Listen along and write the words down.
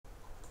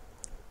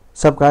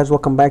Sup guys,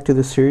 welcome back to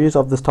the series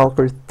of the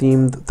Stalker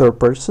themed third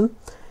person.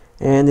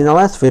 And in the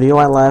last video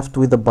I left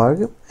with a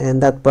bug,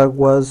 and that bug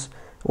was,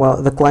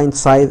 well, the client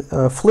side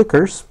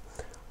flickers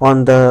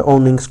on the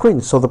owning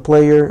screen. So the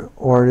player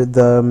or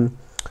the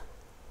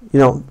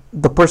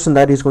the person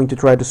that is going to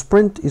try to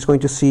sprint is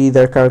going to see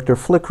their character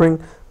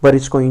flickering, but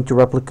it's going to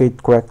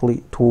replicate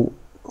correctly to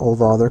all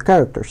the other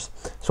characters.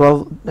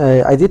 So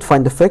I did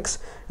find the fix,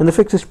 and the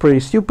fix is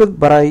pretty stupid,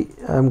 but I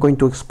am going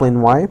to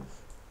explain why.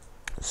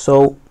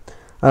 So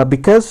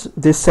because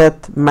this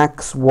set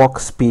max walk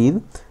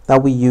speed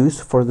that we use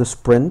for the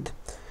sprint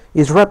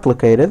is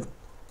replicated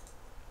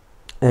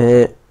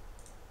in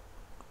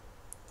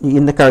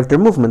the character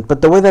movement,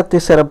 but the way that they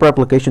set up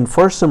replication,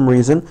 for some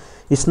reason,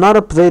 is not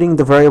updating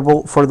the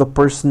variable for the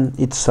person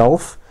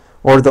itself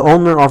or the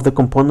owner of the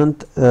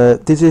component.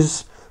 This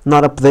is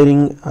not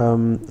updating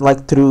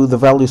like through the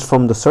values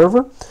from the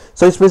server,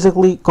 so it's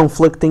basically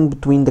conflicting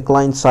between the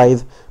client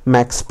side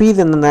max speed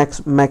and the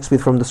max speed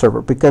from the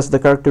server, because the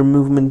character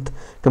movement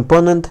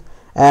component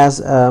has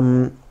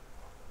a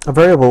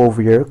variable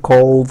over here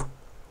called,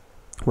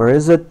 where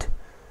is it,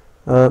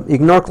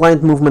 ignore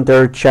client movement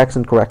error checks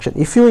and correction.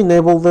 If you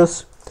enable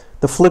this,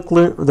 the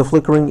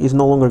flickering is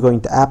no longer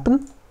going to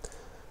happen,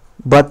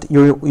 but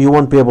you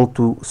won't be able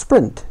to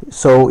sprint.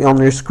 So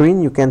on your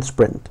screen you can't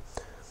sprint,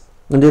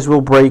 and this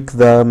will break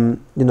the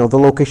the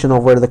location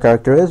of where the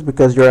character is,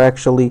 because you're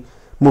actually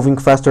moving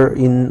faster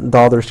in the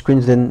other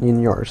screens than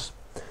in yours.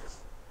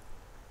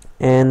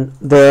 And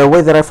the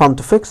way that I found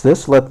to fix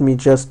this, let me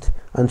just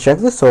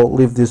uncheck this, so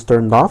leave this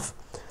turned off.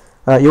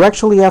 You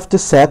actually have to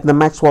set the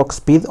max walk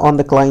speed on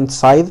the client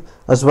side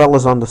as well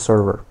as on the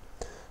server.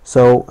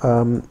 So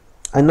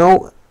I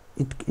know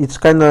it's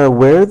kind of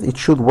weird. It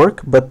should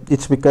work, but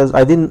it's because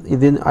I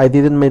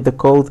didn't make the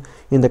code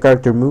in the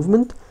character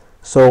movement,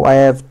 so I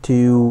have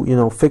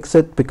to fix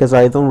it, because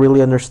I don't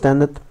really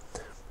understand it.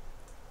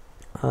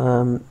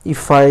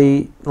 If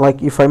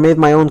I made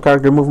my own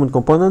character movement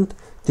component,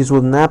 this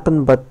wouldn't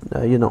happen, but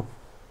we're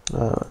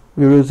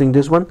using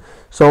this one.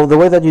 So the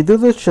way that you do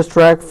this, just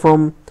drag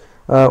from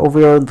over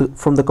here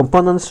from the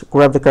components,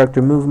 grab the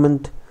character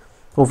movement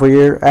over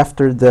here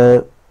after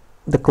the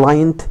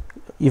client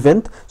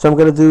event. So I'm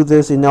going to do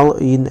this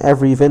in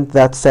every event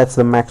that sets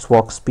the max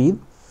walk speed,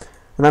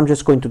 and I'm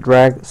just going to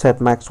drag set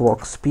max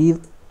walk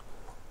speed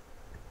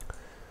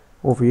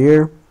over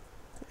here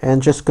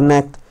and just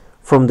connect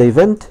from the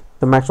event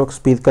the max walk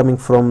speed coming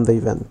from the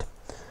event.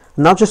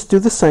 Now just do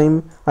the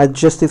same I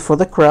just did for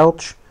the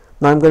crouch.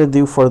 Now I'm going to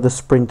do for the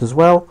sprint as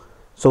well.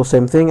 So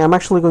same thing. I'm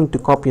actually going to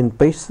copy and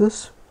paste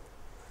this,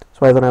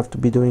 so I don't have to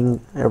be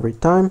doing every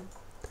time.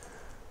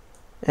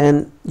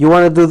 And you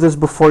want to do this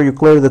before you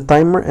clear the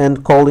timer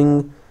and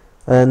calling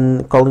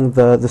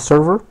the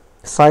server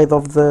side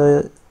of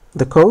the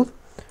code.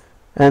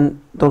 And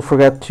don't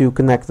forget to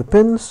connect the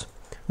pins.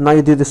 Now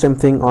you do the same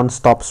thing on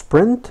stop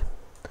sprint.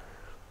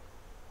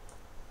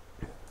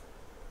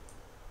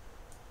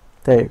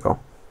 There you go.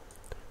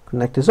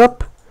 Connect is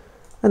up.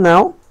 And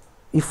now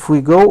if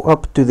we go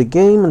up to the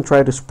game and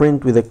try to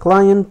sprint with the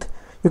client,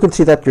 you can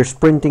see that you're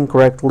sprinting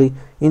correctly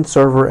in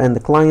server and the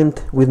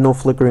client with no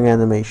flickering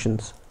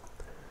animations.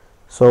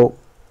 So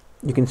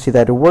you can see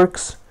that it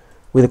works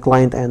with the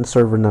client and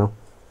server now.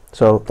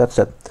 So that's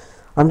it.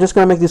 I'm just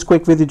gonna make this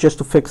quick video just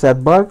to fix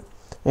that bug,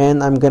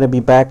 and I'm gonna be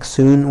back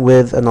soon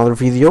with another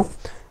video.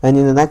 And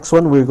in the next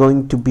one we're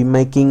going to be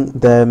making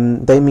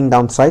the aiming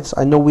down sights.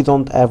 I know we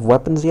don't have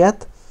weapons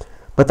yet,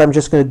 but I'm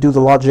just going to do the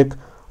logic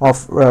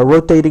of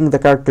rotating the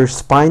character's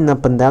spine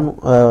up and down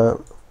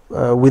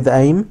with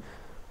aim,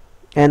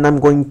 and I'm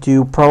going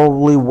to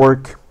probably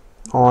work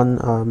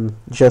on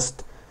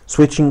just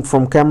switching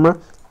from camera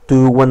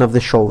to one of the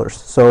shoulders.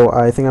 So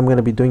I think I'm going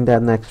to be doing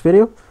that next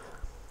video.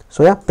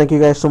 So yeah, thank you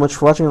guys so much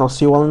for watching, and I'll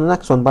see you all in the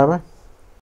next one. Bye bye.